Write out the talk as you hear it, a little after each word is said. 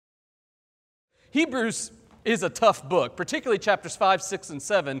Hebrews is a tough book, particularly chapters 5, 6, and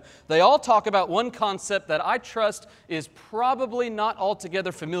 7. They all talk about one concept that I trust is probably not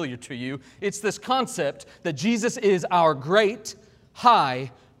altogether familiar to you. It's this concept that Jesus is our great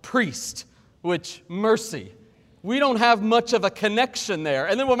high priest, which, mercy, we don't have much of a connection there.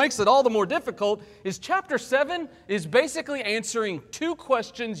 And then what makes it all the more difficult is chapter 7 is basically answering two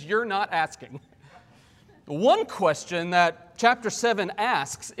questions you're not asking. One question that chapter 7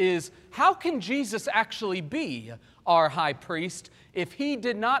 asks is, how can Jesus actually be our high priest if he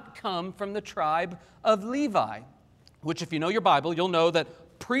did not come from the tribe of Levi? Which, if you know your Bible, you'll know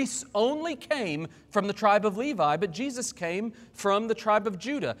that priests only came from the tribe of Levi, but Jesus came from the tribe of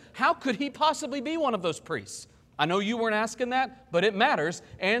Judah. How could he possibly be one of those priests? I know you weren't asking that, but it matters.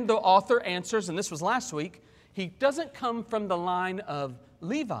 And the author answers, and this was last week, he doesn't come from the line of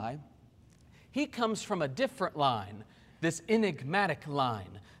Levi. He comes from a different line, this enigmatic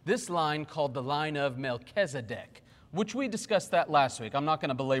line, this line called the line of Melchizedek, which we discussed that last week. I'm not going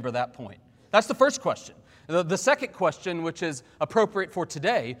to belabor that point. That's the first question. The second question, which is appropriate for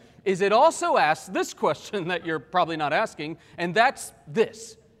today, is it also asks this question that you're probably not asking, and that's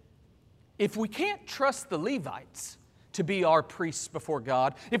this. If we can't trust the Levites to be our priests before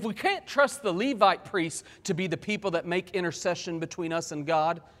God, if we can't trust the Levite priests to be the people that make intercession between us and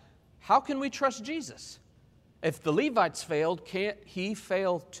God, how can we trust Jesus? If the Levites failed, can't he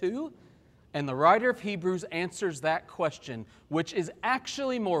fail too? And the writer of Hebrews answers that question, which is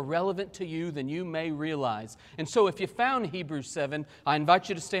actually more relevant to you than you may realize. And so if you found Hebrews 7, I invite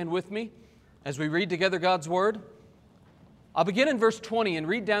you to stand with me as we read together God's Word. I'll begin in verse 20 and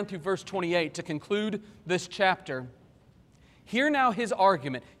read down through verse 28 to conclude this chapter. Hear now his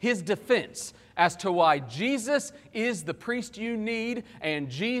argument, his defense as to why Jesus is the priest you need and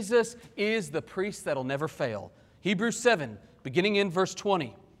Jesus is the priest that'll never fail. Hebrews 7, beginning in verse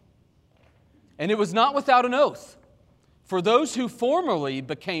 20. And it was not without an oath, for those who formerly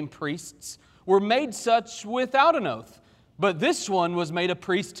became priests were made such without an oath. But this one was made a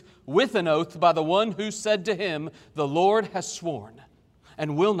priest with an oath by the one who said to him, "The Lord has sworn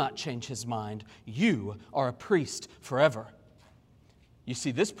and will not change his mind. You are a priest forever." You see,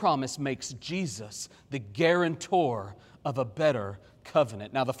 this promise makes Jesus the guarantor of a better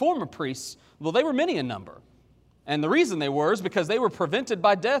covenant. Now, the former priests, well, they were many in number. And the reason they were is because they were prevented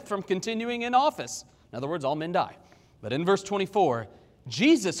by death from continuing in office. In other words, all men die. But in verse 24,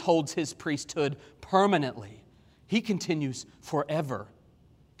 Jesus holds his priesthood permanently. He continues forever.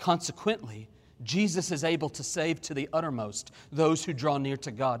 Consequently, Jesus is able to save to the uttermost those who draw near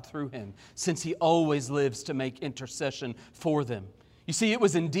to God through him, since he always lives to make intercession for them. You see, it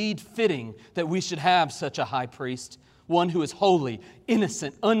was indeed fitting that we should have such a high priest, one who is holy,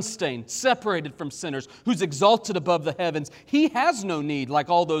 innocent, unstained, separated from sinners, who's exalted above the heavens. He has no need, like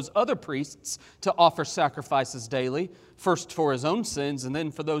all those other priests, to offer sacrifices daily, first for his own sins and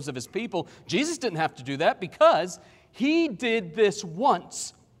then for those of his people. Jesus didn't have to do that because he did this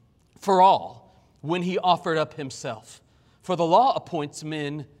once for all when he offered up himself. For the law appoints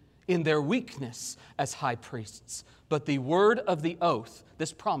men in their weakness as high priests. But the word of the oath,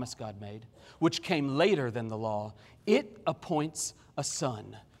 this promise God made, which came later than the law, it appoints a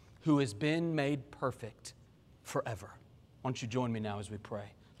son who has been made perfect forever. Why don't you join me now as we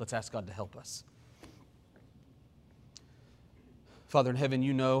pray? Let's ask God to help us. Father in heaven,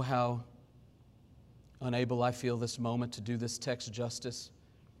 you know how unable I feel this moment to do this text justice.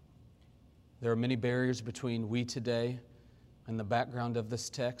 There are many barriers between we today and the background of this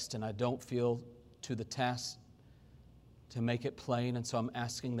text, and I don't feel to the task to make it plain, and so I'm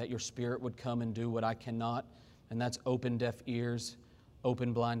asking that your Spirit would come and do what I cannot, and that's open deaf ears,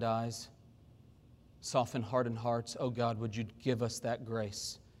 open blind eyes, soften hardened hearts. Oh God, would you give us that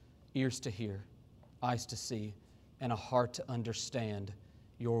grace, ears to hear, eyes to see, and a heart to understand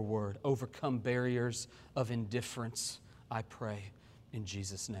your word. Overcome barriers of indifference, I pray, in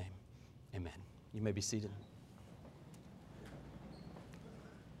Jesus' name. Amen. You may be seated.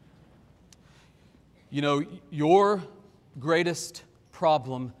 You know, your greatest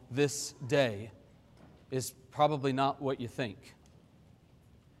problem this day is probably not what you think.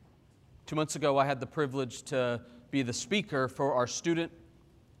 2 months ago, I had the privilege to be the speaker for our student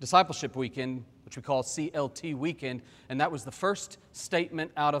discipleship weekend, which we call CLT weekend, and that was the first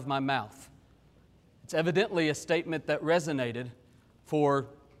statement out of my mouth. It's evidently a statement that resonated. For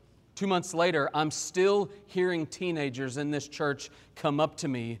 2 months later, I'm still hearing teenagers in this church come up to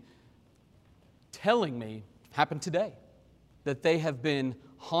me telling me, happened today, that they have been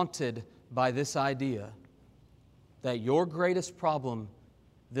haunted by this idea that your greatest problem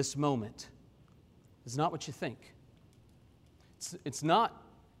this moment is not what you think. It's not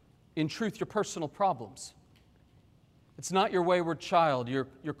in truth, your personal problems. It's not your wayward child, your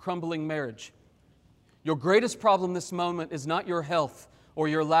crumbling marriage. Your greatest problem this moment is not your health or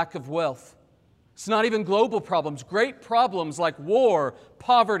your lack of wealth. It's not even global problems. Great problems like war,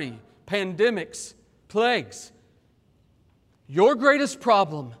 poverty, pandemics, plagues. Your greatest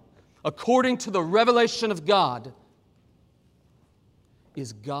problem, according to the revelation of God,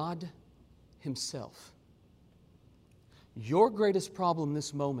 is God Himself. Your greatest problem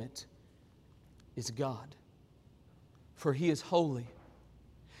this moment is God. For He is holy.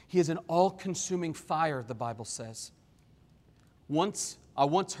 He is an all-consuming fire, the Bible says. I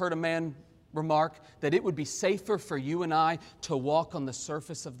once heard a man remark that it would be safer for you and I to walk on the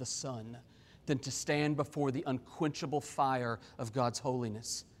surface of the sun than to stand before the unquenchable fire of God's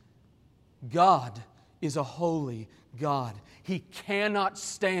holiness. God is a holy God. He cannot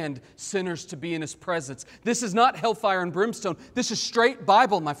stand sinners to be in His presence. This is not hellfire and brimstone. This is straight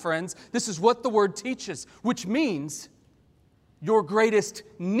Bible, my friends. This is what the Word teaches, which means your greatest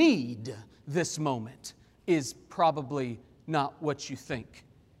need this moment is probably not what you think.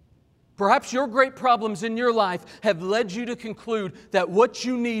 Perhaps your great problems in your life have led you to conclude that what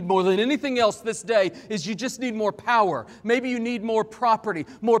you need more than anything else this day is you just need more power. Maybe you need more property,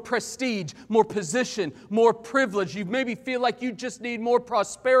 more prestige, more position, more privilege. You maybe feel like you just need more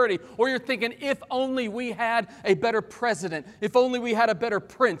prosperity. Or you're thinking, if only we had a better president, if only we had a better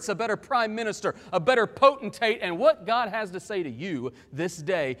prince, a better prime minister, a better potentate. And what God has to say to you this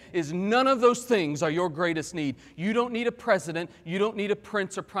day is none of those things are your greatest need. You don't need a president. You don't need a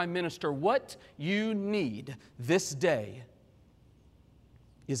prince or prime minister. What you need this day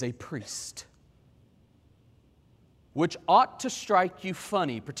is a priest, which ought to strike you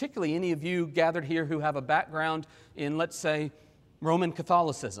funny, particularly any of you gathered here who have a background in, let's say, Roman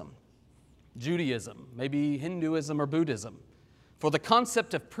Catholicism, Judaism, maybe Hinduism or Buddhism. For the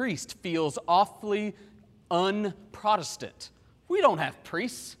concept of priest feels awfully un-Protestant. We don't have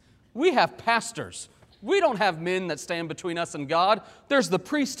priests. We have pastors. We don't have men that stand between us and God. There's the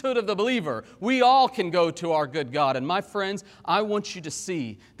priesthood of the believer. We all can go to our good God. And my friends, I want you to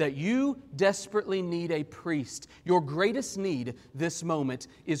see that you desperately need a priest. Your greatest need this moment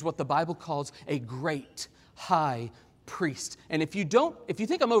is what the Bible calls a great high priest. And if you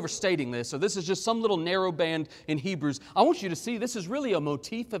think I'm overstating this, or this is just some little narrow band in Hebrews, I want you to see this is really a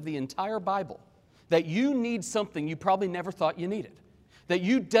motif of the entire Bible. That you need something you probably never thought you needed. That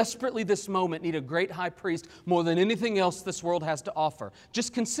you desperately this moment need a great high priest more than anything else this world has to offer.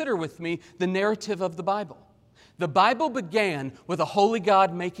 Just consider with me the narrative of the Bible. The Bible began with a holy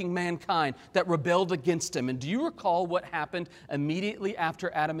God making mankind that rebelled against Him. And do you recall what happened immediately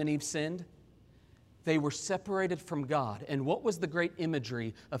after Adam and Eve sinned? They were separated from God. And what was the great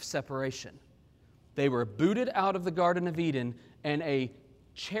imagery of separation? They were booted out of the Garden of Eden, and a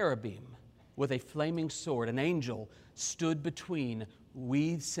cherubim with a flaming sword, an angel, stood between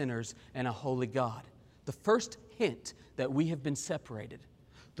we sinners and a holy God. The first hint that we have been separated.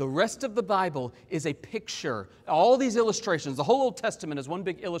 The rest of the Bible is a picture. All these illustrations, the whole Old Testament is one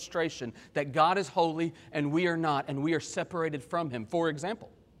big illustration that God is holy and we are not, and we are separated from Him. For example,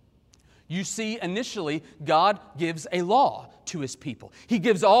 you see initially God gives a law to His people. He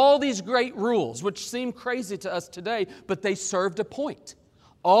gives all these great rules, which seem crazy to us today, but they served a point.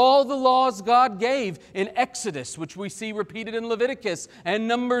 All the laws God gave in Exodus, which we see repeated in Leviticus and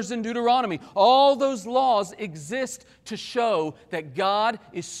Numbers and Deuteronomy, all those laws exist to show that God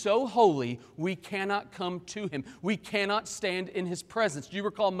is so holy we cannot come to Him. We cannot stand in His presence. Do you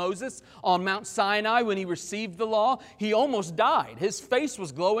recall Moses on Mount Sinai when he received the law? He almost died. His face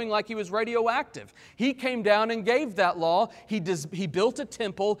was glowing like he was radioactive. He came down and gave that law. He built a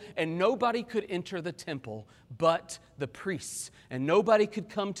temple, and nobody could enter the temple but the priests. And nobody could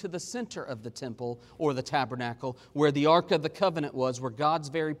come to the center of the temple or the tabernacle where the Ark of the Covenant was, where God's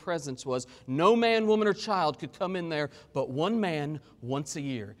very presence was. No man, woman, or child could come in there but one man once a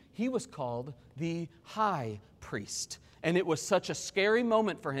year. He was called the high priest. And it was such a scary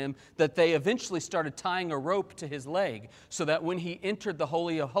moment for him that they eventually started tying a rope to his leg so that when he entered the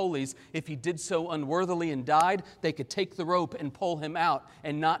Holy of Holies, if he did so unworthily and died, they could take the rope and pull him out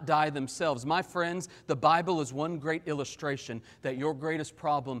and not die themselves. My friends, the Bible is one great illustration that your greatest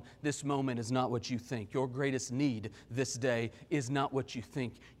problem this moment is not what you think. Your greatest need this day is not what you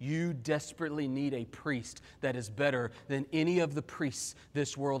think. You desperately need a priest that is better than any of the priests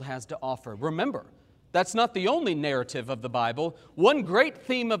this world has to offer. Remember, that's not the only narrative of the Bible. One great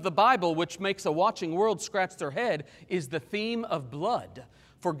theme of the Bible, which makes a watching world scratch their head, is the theme of blood.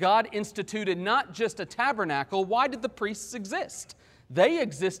 For God instituted not just a tabernacle. Why did the priests exist? They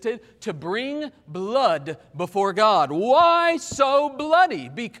existed to bring blood before God. Why so bloody?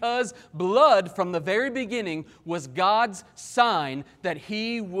 Because blood from the very beginning was God's sign that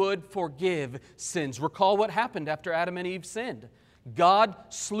He would forgive sins. Recall what happened after Adam and Eve sinned. God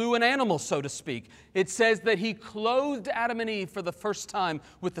slew an animal, so to speak. It says that He clothed Adam and Eve for the first time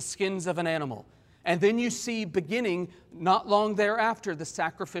with the skins of an animal. And then you see beginning not long thereafter the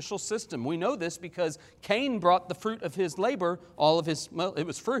sacrificial system. We know this because Cain brought the fruit of his labor, it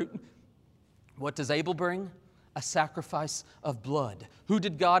was fruit. What does Abel bring? A sacrifice of blood. Who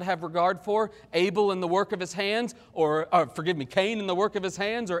did God have regard for? Abel and the work of his hands, Cain and the work of his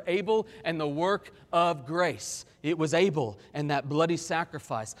hands, or Abel and the work of grace? It was Abel and that bloody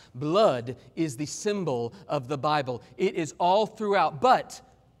sacrifice. Blood is the symbol of the Bible. It is all throughout, but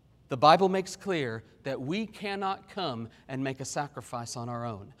the Bible makes clear that we cannot come and make a sacrifice on our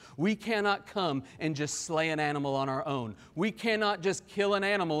own. We cannot come and just slay an animal on our own. We cannot just kill an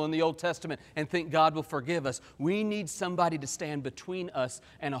animal in the Old Testament and think God will forgive us. We need somebody to stand between us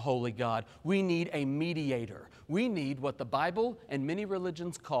and a holy God. We need a mediator. We need what the Bible and many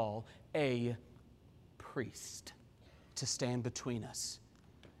religions call a priest to stand between us.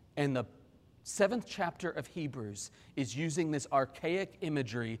 And the 7th chapter of Hebrews is using this archaic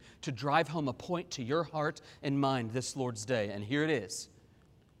imagery to drive home a point to your heart and mind this Lord's Day. And here it is.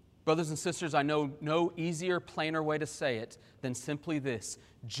 Brothers and sisters, I know no easier, plainer way to say it than simply this.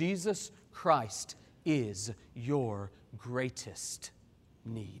 Jesus Christ is your greatest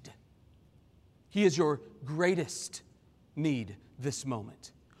need. He is your greatest need this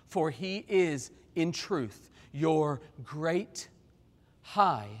moment. For He is, in truth, your great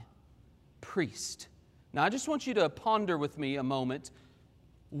high priest. Now, I just want you to ponder with me a moment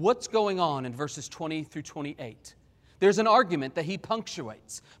what's going on in verses 20 through 28. There's an argument that he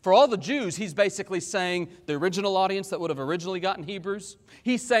punctuates. For all the Jews, he's basically saying, the original audience that would have originally gotten Hebrews,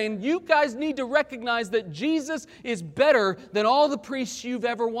 he's saying, you guys need to recognize that Jesus is better than all the priests you've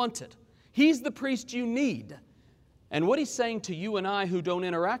ever wanted. He's the priest you need. And what he's saying to you and I who don't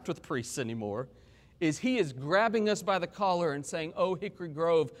interact with priests anymore is He is grabbing us by the collar and saying, "Oh, Hickory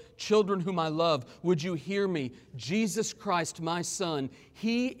Grove, children whom I love, would you hear me? Jesus Christ, my Son,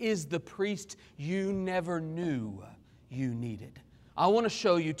 He is the priest you never knew you needed." I want to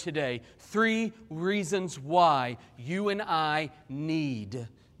show you today 3 reasons why you and I need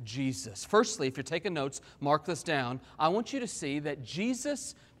Jesus. Firstly, if you're taking notes, mark this down. I want you to see that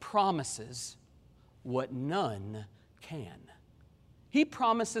Jesus promises what none can. He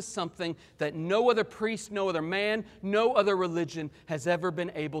promises something that no other priest, no other man, no other religion has ever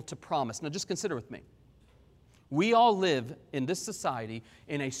been able to promise. Now just consider with me. We all live in this society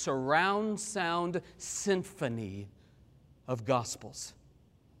in a surround sound symphony of gospels.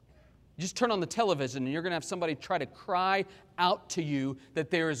 You just turn on the television and you're going to have somebody try to cry out to you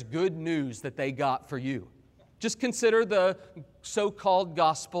that there is good news that they got for you. Just consider the so-called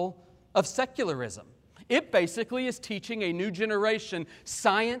gospel of secularism. It basically is teaching a new generation,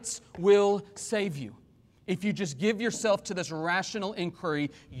 science will save you. If you just give yourself to this rational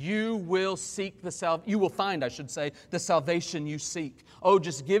inquiry, you will find the salvation you seek. Oh,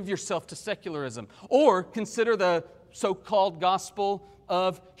 just give yourself to secularism. Or consider the so-called gospel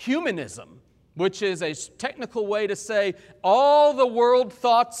of humanism, which is a technical way to say all the world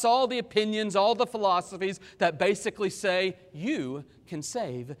thoughts, all the opinions, all the philosophies that basically say you can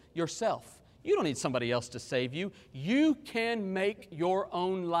save yourself. You don't need somebody else to save you. You can make your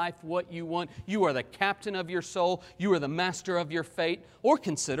own life what you want. You are the captain of your soul. You are the master of your fate. Or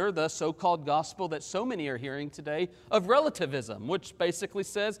consider the so-called gospel that so many are hearing today of relativism, which basically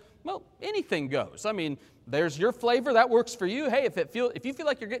says, well, anything goes. I mean, there's your flavor. That works for you. Hey, if you feel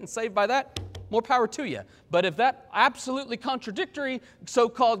like you're getting saved by that, more power to you. But if that absolutely contradictory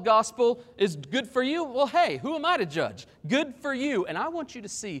so-called gospel is good for you, well, hey, who am I to judge? Good for you. And I want you to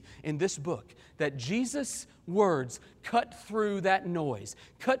see in this book that Jesus' words cut through that noise,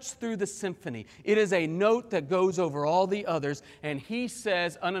 cuts through the symphony. It is a note that goes over all the others, and He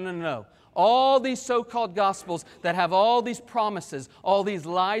says, oh, no. All these so-called gospels that have all these promises, all these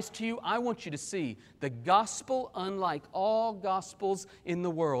lies to you, I want you to see the gospel, unlike all gospels in the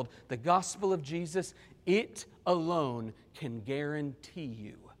world, the gospel of Jesus, it alone can guarantee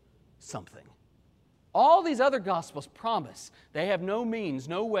you something. All these other gospels promise. They have no means,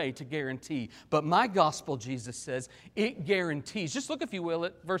 no way to guarantee. But my gospel, Jesus says, it guarantees. Just look, if you will,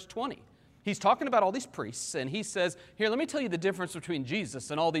 at verse 20. He's talking about all these priests, and he says, here, let me tell you the difference between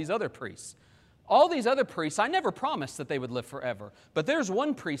Jesus and all these other priests. All these other priests, I never promised that they would live forever. But there's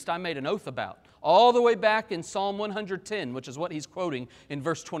one priest I made an oath about, all the way back in Psalm 110, which is what he's quoting in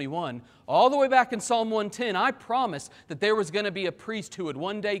verse 21. All the way back in Psalm 110, I promised that there was going to be a priest who would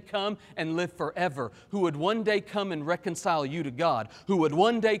one day come and live forever, who would one day come and reconcile you to God, who would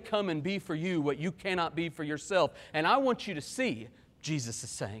one day come and be for you what you cannot be for yourself. And I want you to see, Jesus is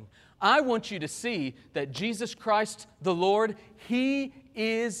saying, I want you to see that Jesus Christ the Lord, He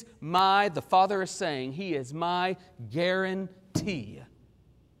is the Father is saying, He is my guarantee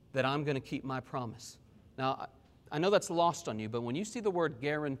that I'm going to keep my promise. Now, I know that's lost on you, but when you see the word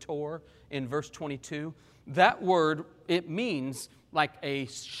guarantor in verse 22, that word, it means like a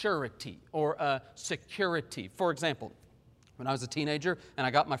surety or a security. For example, when I was a teenager and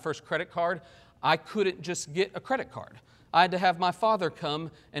I got my first credit card, I couldn't just get a credit card. I had to have my father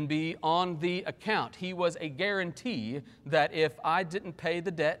come and be on the account. He was a guarantee that if I didn't pay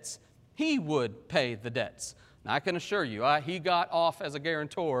the debts, he would pay the debts. Now, I can assure you, he got off as a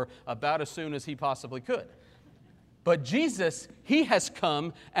guarantor about as soon as he possibly could. But Jesus, He has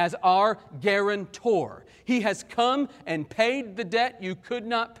come as our guarantor. He has come and paid the debt you could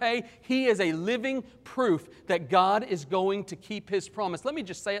not pay. He is a living proof that God is going to keep His promise. Let me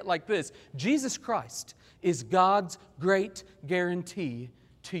just say it like this. Jesus Christ is God's great guarantee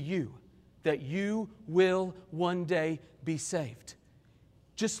to you that you will one day be saved.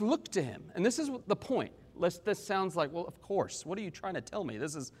 Just look to Him. And this is the point. This sounds like, well, of course. What are you trying to tell me?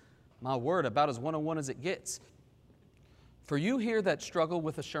 This is my word about as 101 as it gets. For you here that struggle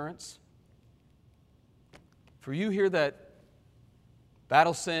with assurance, for you here that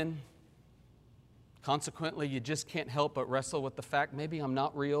battle sin, consequently you just can't help but wrestle with the fact, maybe I'm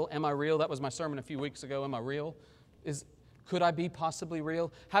not real. Am I real? That was my sermon a few weeks ago. Am I real? Could I be possibly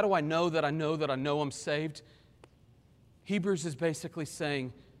real? How do I know that I know I'm saved? Hebrews is basically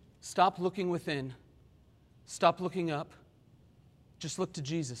saying, stop looking within. Stop looking up. Just look to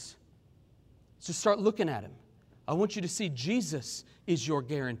Jesus. Just start looking at Him. I want you to see Jesus is your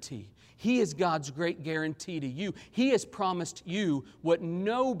guarantee. He is God's great guarantee to you. He has promised you what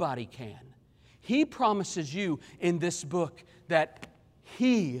nobody can. He promises you in this book that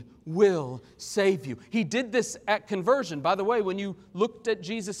He will save you. He did this at conversion. By the way, when you looked at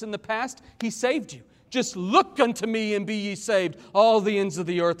Jesus in the past, He saved you. Just look unto me and be ye saved, all the ends of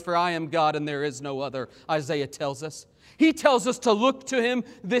the earth, for I am God and there is no other, Isaiah tells us. He tells us to look to Him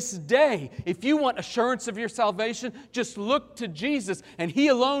this day. If you want assurance of your salvation, just look to Jesus, and He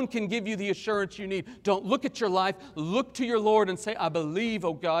alone can give you the assurance you need. Don't look at your life. Look to your Lord and say, I believe,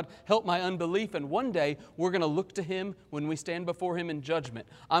 oh God, help my unbelief. And one day, we're going to look to Him when we stand before Him in judgment.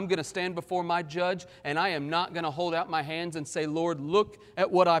 I'm going to stand before my judge, and I am not going to hold out my hands and say, Lord, look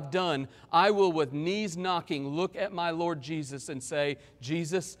at what I've done. I will, with knees knocking, look at my Lord Jesus and say,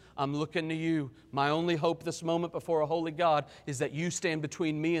 Jesus, I'm looking to you. My only hope this moment before a holy God is that you stand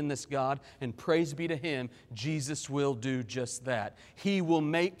between me and this God, and praise be to Him, Jesus will do just that. He will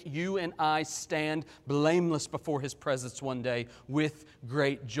make you and I stand blameless before His presence one day with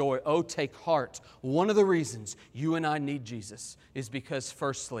great joy. Oh, take heart. One of the reasons you and I need Jesus is because,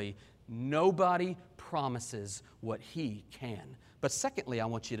 firstly, nobody promises what He can. But secondly, I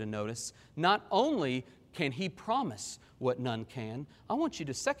want you to notice, not only can He promise what none can, I want you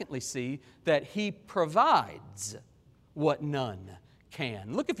to secondly see that He provides what none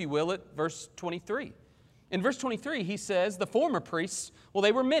can. Look, if you will, at verse 23. In verse 23, He says, the former priests, well,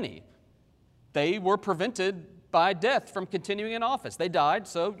 they were many. They were prevented by death from continuing in office. They died,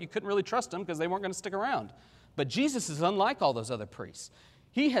 so you couldn't really trust them because they weren't going to stick around. But Jesus is unlike all those other priests.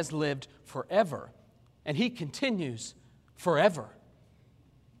 He has lived forever, and He continues forever.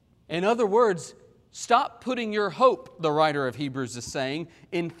 In other words, stop putting your hope, the writer of Hebrews is saying,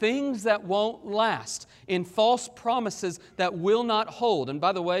 in things that won't last, in false promises that will not hold. And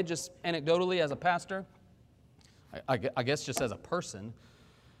by the way, just anecdotally as a pastor, I guess just as a person,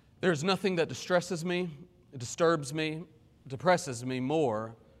 there's nothing that distresses me, disturbs me, depresses me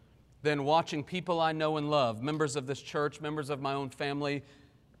more than watching people I know and love, members of this church, members of my own family,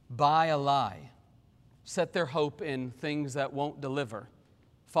 buy a lie, set their hope in things that won't deliver,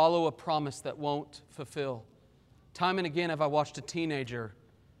 follow a promise that won't fulfill. Time and again have I watched a teenager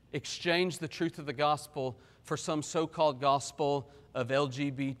exchange the truth of the gospel for some so-called gospel of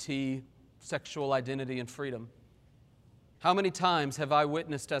LGBT sexual identity and freedom. How many times have I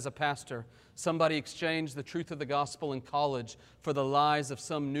witnessed as a pastor somebody exchange the truth of the gospel in college for the lies of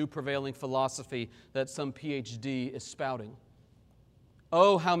some new prevailing philosophy that some PhD is spouting?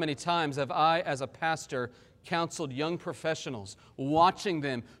 Oh, how many times have I as a pastor counseled young professionals, watching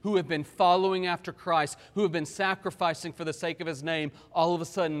them who have been following after Christ, who have been sacrificing for the sake of His name, all of a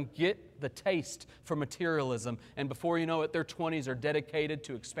sudden get the taste for materialism. And before you know it, their 20s are dedicated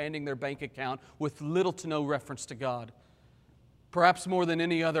to expanding their bank account with little to no reference to God. Perhaps more than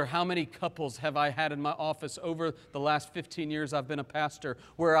any other, how many couples have I had in my office over the last 15 years I've been a pastor,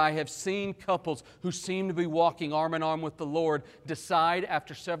 where I have seen couples who seem to be walking arm in arm with the Lord decide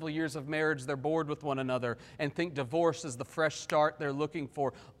after several years of marriage they're bored with one another and think divorce is the fresh start they're looking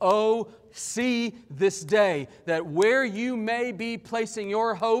for. Oh, see this day that where you may be placing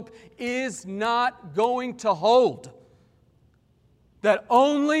your hope is not going to hold. That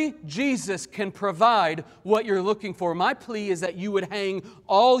only Jesus can provide what you're looking for. My plea is that you would hang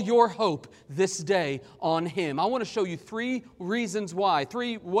all your hope this day on Him. I want to show you 3 reasons why,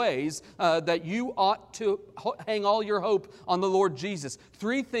 3 ways that you ought to hang all your hope on the Lord Jesus.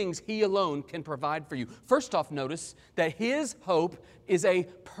 3 things He alone can provide for you. First off, notice that His hope is a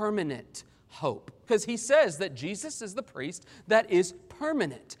permanent hope, because He says that Jesus is the priest that is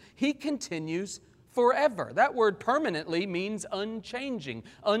permanent. He continues forever. That word permanently means unchanging,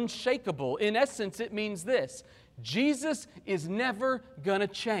 unshakable. In essence, it means this: Jesus is never going to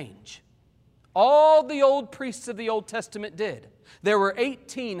change. All the old priests of the Old Testament did. There were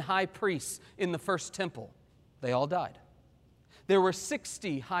 18 high priests in the first temple. They all died. There were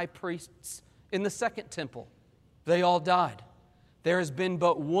 60 high priests in the second temple. They all died. There has been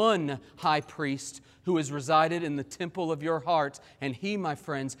but one high priest who has resided in the temple of your heart, and He, my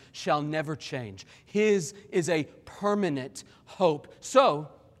friends, shall never change. His is a permanent hope. So,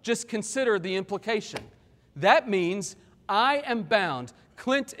 just consider the implication. That means I am bound,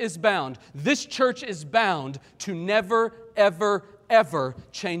 Clint is bound, this church is bound to never, ever, ever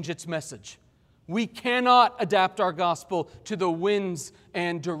change its message. We cannot adapt our gospel to the winds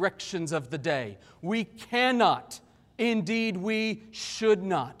and directions of the day. We cannot. Indeed, we should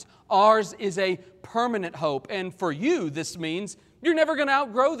not. Ours is a permanent hope. And for you, this means you're never going to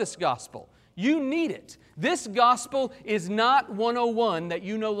outgrow this gospel. You need it. This gospel is not 101 that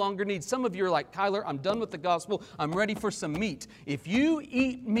you no longer need. Some of you are like, Kyler, I'm done with the gospel. I'm ready for some meat. If you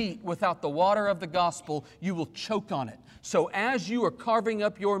eat meat without the water of the gospel, you will choke on it. So as you are carving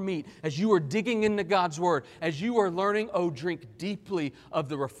up your meat, as you are digging into God's Word, as you are learning, drink deeply of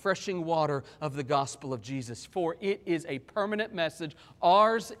the refreshing water of the gospel of Jesus. For it is a permanent message.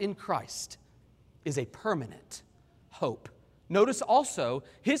 Ours in Christ is a permanent hope. Notice also,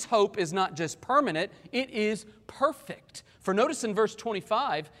 His hope is not just permanent, it is perfect. For notice in verse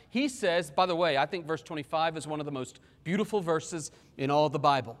 25, He says, by the way, I think verse 25 is one of the most beautiful verses in all the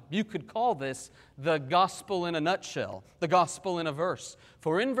Bible. You could call this the gospel in a nutshell, the gospel in a verse.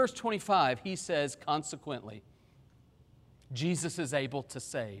 For in verse 25, He says, consequently, Jesus is able to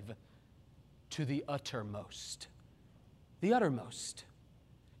save to the uttermost. The uttermost.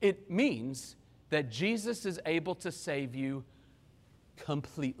 It means that Jesus is able to save you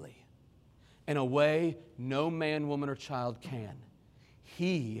completely, in a way no man, woman, or child can.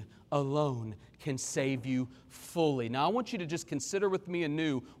 He alone can save you fully. Now, I want you to just consider with me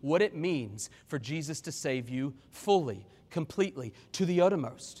anew what it means for Jesus to save you fully, completely, to the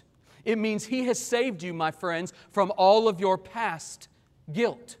uttermost. It means He has saved you, my friends, from all of your past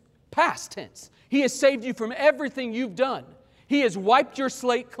guilt. Past tense. He has saved you from everything you've done. He has wiped your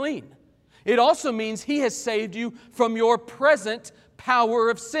slate clean. It also means He has saved you from your present power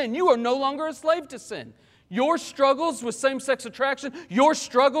of sin. You are no longer a slave to sin. Your struggles with same-sex attraction, your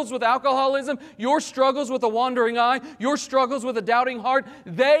struggles with alcoholism, your struggles with a wandering eye, your struggles with a doubting heart,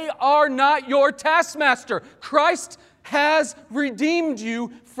 they are not your taskmaster. Christ has redeemed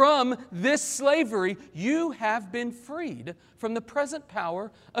you from this slavery. You have been freed from the present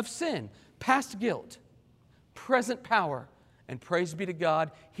power of sin. Past guilt, present power. And praise be to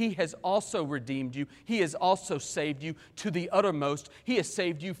God, He has also redeemed you. He has also saved you to the uttermost. He has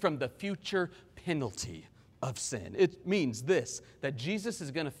saved you from the future penalty of sin. It means this, that Jesus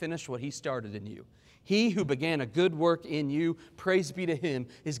is going to finish what He started in you. He who began a good work in you, praise be to Him,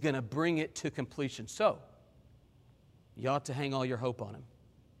 is going to bring it to completion. So, you ought to hang all your hope on Him.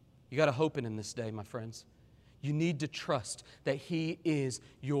 You got to hope in Him this day, my friends. You need to trust that He is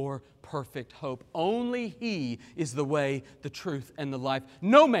your perfect hope. Only He is the way, the truth, and the life.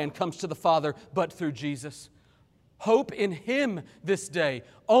 No man comes to the Father but through Jesus. Hope in Him this day.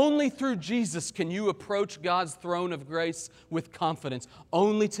 Only through Jesus can you approach God's throne of grace with confidence.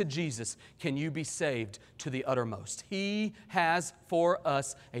 Only to Jesus can you be saved to the uttermost. He has for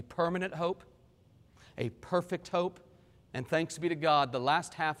us a permanent hope, a perfect hope, and thanks be to God, the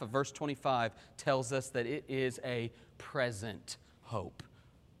last half of verse 25 tells us that it is a present hope.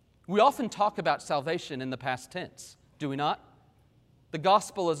 We often talk about salvation in the past tense, do we not? The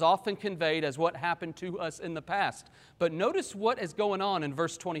gospel is often conveyed as what happened to us in the past. But notice what is going on in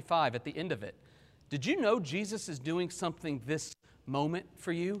verse 25 at the end of it. Did you know Jesus is doing something this moment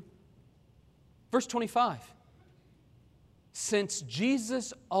for you? Verse 25. Since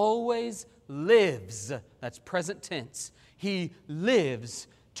Jesus always lives, that's present tense, He lives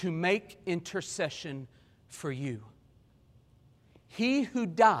to make intercession for you. He who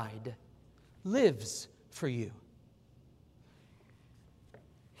died lives for you.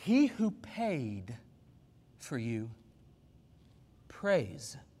 He who paid for you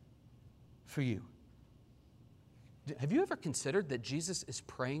prays for you. Have you ever considered that Jesus is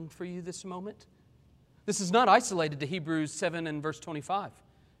praying for you this moment? This is not isolated to Hebrews 7 and verse 25.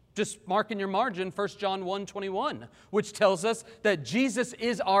 Just mark in your margin 1 John 1:21, which tells us that Jesus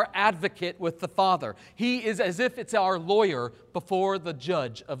is our advocate with the Father. He is as if it's our lawyer before the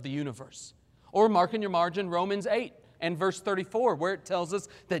judge of the universe. Or mark in your margin Romans 8 and verse 34, where it tells us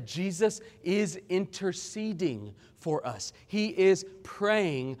that Jesus is interceding for us. He is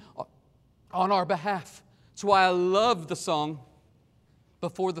praying on our behalf. That's why I love the song,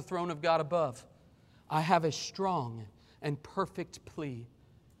 Before the Throne of God Above. I have a strong and perfect plea,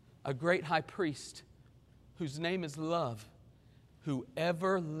 a great high priest whose name is love, who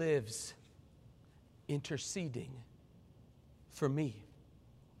ever lives interceding for me.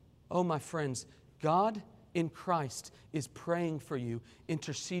 Oh, my friends, God in Christ is praying for you,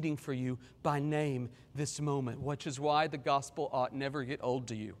 interceding for you by name this moment, which is why the gospel ought never get old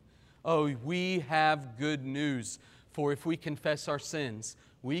to you. Oh, we have good news, for if we confess our sins,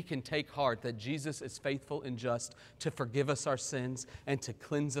 we can take heart that Jesus is faithful and just to forgive us our sins and to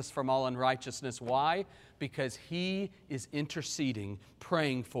cleanse us from all unrighteousness. Why? Because He is interceding,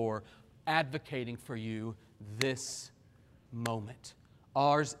 praying for, advocating for you this moment.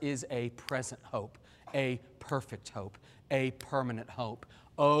 Ours is a present hope, a perfect hope, a permanent hope.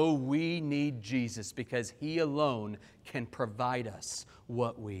 Oh, we need Jesus because He alone can provide us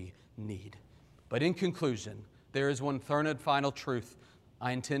what we need. But in conclusion, there is one third and final truth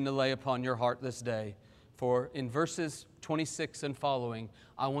I intend to lay upon your heart this day. For in verses 26 and following,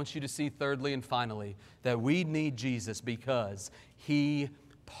 I want you to see thirdly and finally that we need Jesus because He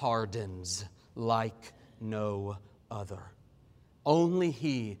pardons like no other. Only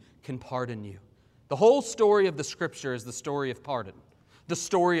He can pardon you. The whole story of the Scripture is the story of pardon, the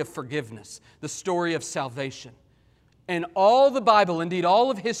story of forgiveness, the story of salvation. And all the Bible, indeed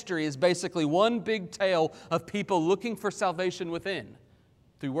all of history, is basically one big tale of people looking for salvation within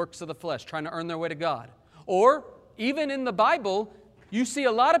through works of the flesh, trying to earn their way to God. Or, even in the Bible, you see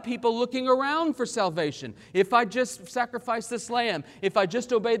a lot of people looking around for salvation. If I just sacrifice this lamb, if I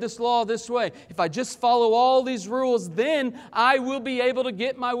just obey this law this way, if I just follow all these rules, then I will be able to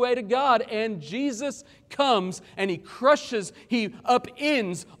get my way to God. And Jesus comes and He crushes, He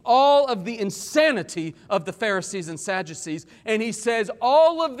upends all of the insanity of the Pharisees and Sadducees. And He says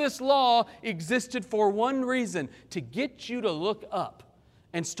all of this law existed for one reason, to get you to look up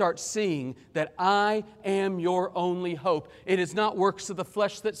and start seeing that I am your only hope. It is not works of the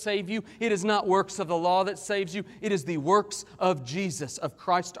flesh that save you. It is not works of the law that saves you. It is the works of Jesus, of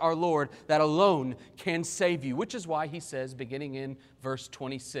Christ our Lord, that alone can save you. Which is why He says, beginning in verse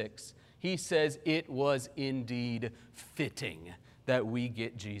 26, He says, it was indeed fitting that we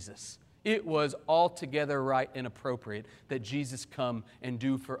get Jesus. It was altogether right and appropriate that Jesus come and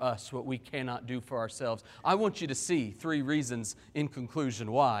do for us what we cannot do for ourselves. I want you to see three reasons in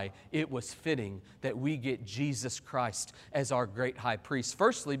conclusion why it was fitting that we get Jesus Christ as our great high priest.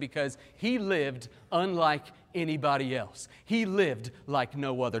 Firstly, because He lived unlike anybody else. He lived like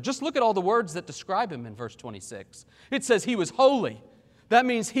no other. Just look at all the words that describe Him in verse 26. It says He was holy. That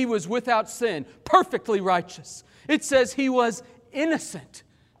means He was without sin, perfectly righteous. It says He was innocent.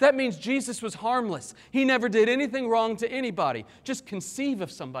 That means Jesus was harmless. He never did anything wrong to anybody. Just conceive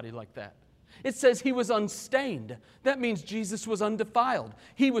of somebody like that. It says He was unstained. That means Jesus was undefiled.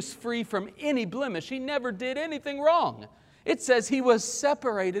 He was free from any blemish. He never did anything wrong. It says He was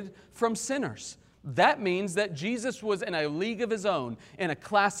separated from sinners. That means that Jesus was in a league of His own, in a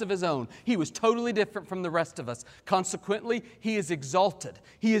class of His own. He was totally different from the rest of us. Consequently, He is exalted.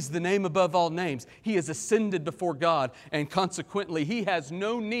 He is the name above all names. He is ascended before God, and consequently, He has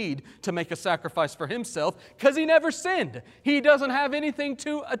no need to make a sacrifice for Himself because He never sinned. He doesn't have anything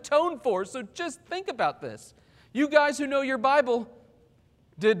to atone for. So just think about this. You guys who know your Bible,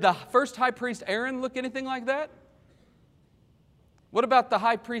 did the first high priest Aaron look anything like that? What about the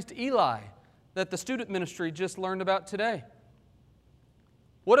high priest Eli that the student ministry just learned about today?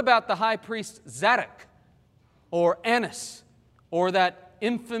 What about the high priest Zadok or Annas or that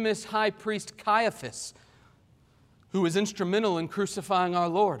infamous high priest Caiaphas, who was instrumental in crucifying our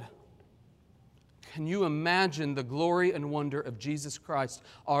Lord. Can you imagine the glory and wonder of Jesus Christ,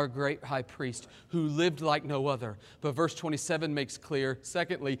 our great high priest, who lived like no other? But verse 27 makes clear,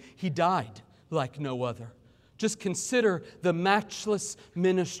 secondly, he died like no other. Just consider the matchless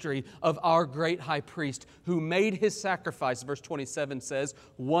ministry of our great high priest who made his sacrifice, verse 27 says,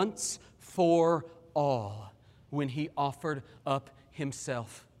 once for all, when he offered up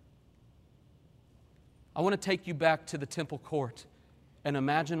himself. I want to take you back to the temple court and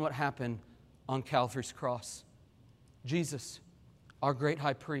imagine what happened on Calvary's cross. Jesus, our great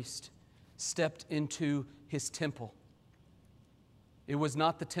high priest, stepped into his temple. It was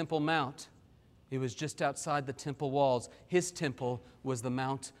not the Temple Mount. It was just outside the temple walls. His temple was the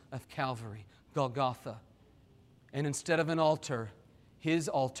Mount of Calvary, Golgotha. And instead of an altar, his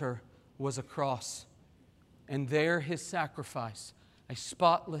altar was a cross. And there his sacrifice, a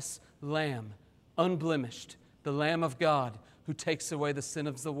spotless lamb, unblemished, the Lamb of God who takes away the sin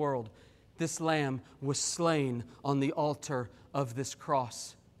of the world. This lamb was slain on the altar of this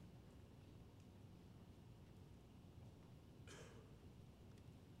cross.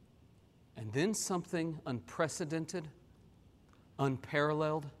 And then something unprecedented,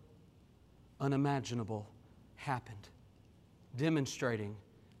 unparalleled, unimaginable happened, demonstrating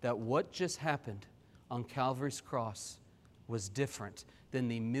that what just happened on Calvary's cross was different than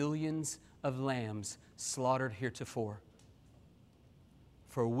the millions of lambs slaughtered heretofore.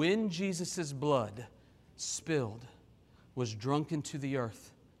 For when Jesus' blood spilled, was drunk into the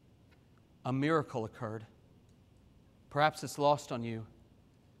earth, a miracle occurred. Perhaps it's lost on you,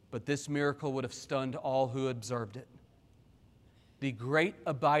 but this miracle would have stunned all who observed it. The great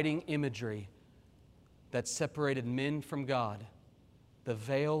abiding imagery that separated men from God, the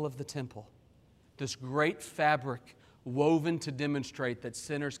veil of the temple, this great fabric woven to demonstrate that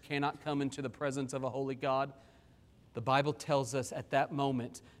sinners cannot come into the presence of a holy God. The Bible tells us at that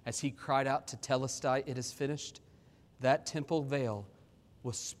moment, as he cried out to Telestai, "It is finished," that temple veil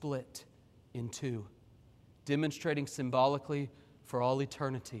was split in two, demonstrating symbolically for all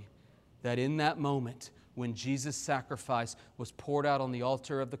eternity that in that moment when Jesus' sacrifice was poured out on the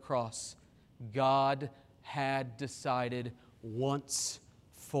altar of the cross, God had decided once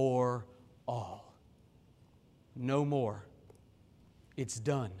for all. No more. It's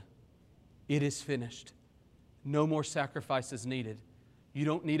done. It is finished. No more sacrifices needed. You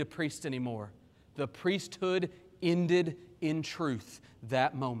don't need a priest anymore. The priesthood ended in truth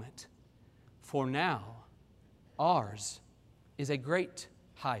that moment. For now, ours is a great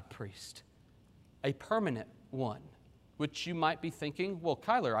high priest, a permanent one, which you might be thinking, well,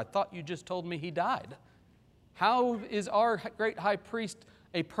 Kyler, I thought you just told me he died. How is our great high priest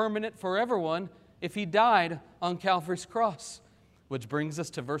a permanent forever one if he died on Calvary's cross? Which brings us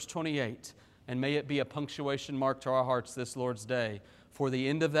to verse 28, and may it be a punctuation mark to our hearts this Lord's Day. For the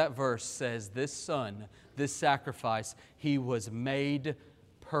end of that verse says, this Son, this sacrifice, he was made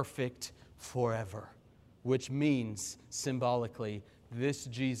perfect forever, which means symbolically, this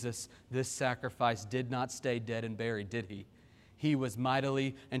Jesus, this sacrifice did not stay dead and buried, did he? He was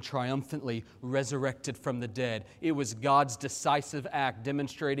mightily and triumphantly resurrected from the dead. It was God's decisive act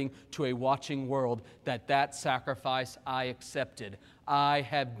demonstrating to a watching world that that sacrifice I accepted. I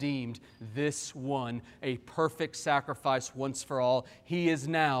have deemed this one a perfect sacrifice once for all. He is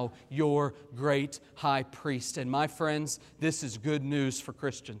now your great high priest. And my friends, this is good news for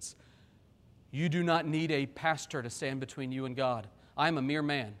Christians. You do not need a pastor to stand between you and God. I am a mere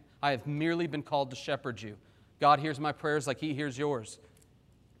man. I have merely been called to shepherd you. God hears my prayers like He hears yours.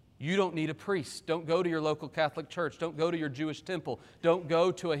 You don't need a priest. Don't go to your local Catholic church. Don't go to your Jewish temple. Don't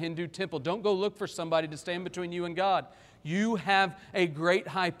go to a Hindu temple. Don't go look for somebody to stand between you and God. You have a great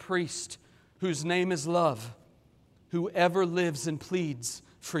high priest whose name is love, who ever lives and pleads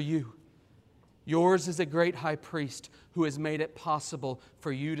for you. Yours is a great high priest who has made it possible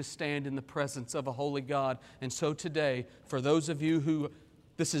for you to stand in the presence of a holy God. And so today, for those of you who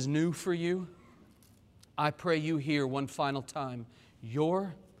this is new for you, I pray you hear one final time,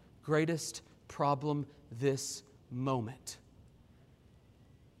 your greatest problem this moment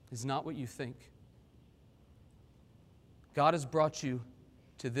is not what you think. God has brought you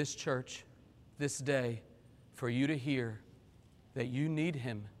to this church this day for you to hear that you need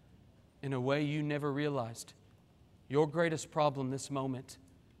Him in a way you never realized. Your greatest problem this moment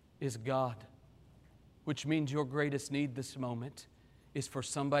is God, which means your greatest need this moment is for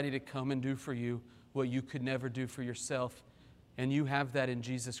somebody to come and do for you what you could never do for yourself. And you have that in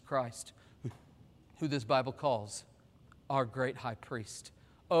Jesus Christ, who this Bible calls our great high priest.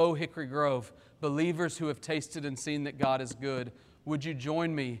 Oh, Hickory Grove, believers who have tasted and seen that God is good, would you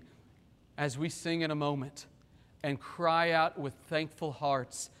join me as we sing in a moment and cry out with thankful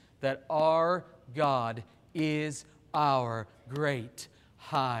hearts that our God is our great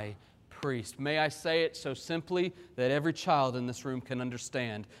high priest. May I say it so simply that every child in this room can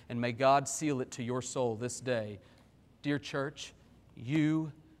understand, and may God seal it to your soul this day. Dear church,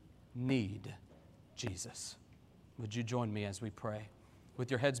 you need Jesus. Would you join me as we pray?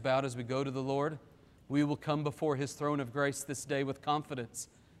 With your heads bowed as we go to the Lord, we will come before His throne of grace this day with confidence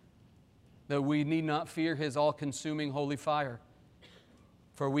that we need not fear His all-consuming holy fire,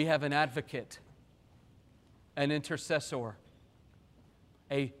 for we have an advocate, an intercessor,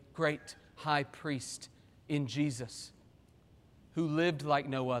 a great high priest in Jesus, who lived like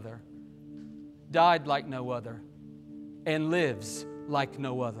no other, died like no other, and lives like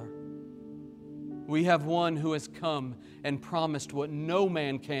no other. We have one who has come and promised what no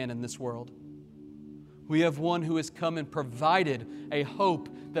man can in this world. We have one who has come and provided a hope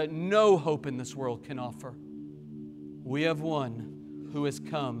that no hope in this world can offer. We have one who has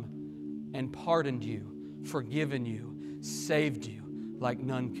come and pardoned you, forgiven you, saved you like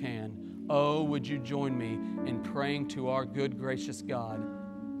none can. Oh, would you join me in praying to our good, gracious God,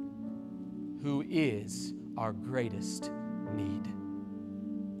 who is our greatest need.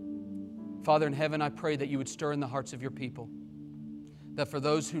 Father in heaven, I pray that you would stir in the hearts of your people, that for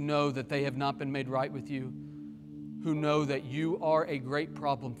those who know that they have not been made right with you, who know that you are a great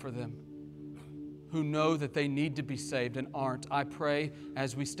problem for them, who know that they need to be saved and aren't, I pray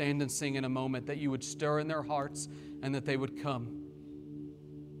as we stand and sing in a moment that you would stir in their hearts and that they would come.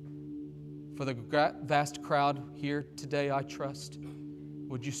 For the vast crowd here today, I trust,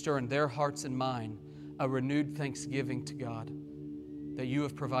 would you stir in their hearts and mine a renewed thanksgiving to God that you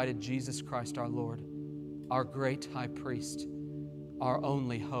have provided Jesus Christ our Lord, our great high priest, our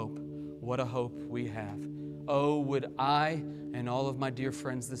only hope. What a hope we have. Oh, would I and all of my dear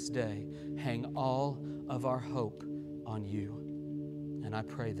friends this day hang all of our hope on you. And I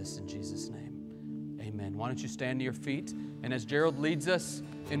pray this in Jesus' name. Amen. Why don't you stand to your feet? And as Gerald leads us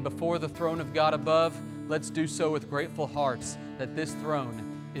in before the throne of God above, let's do so with grateful hearts that this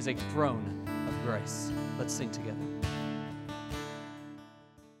throne is a throne of grace. Let's sing together.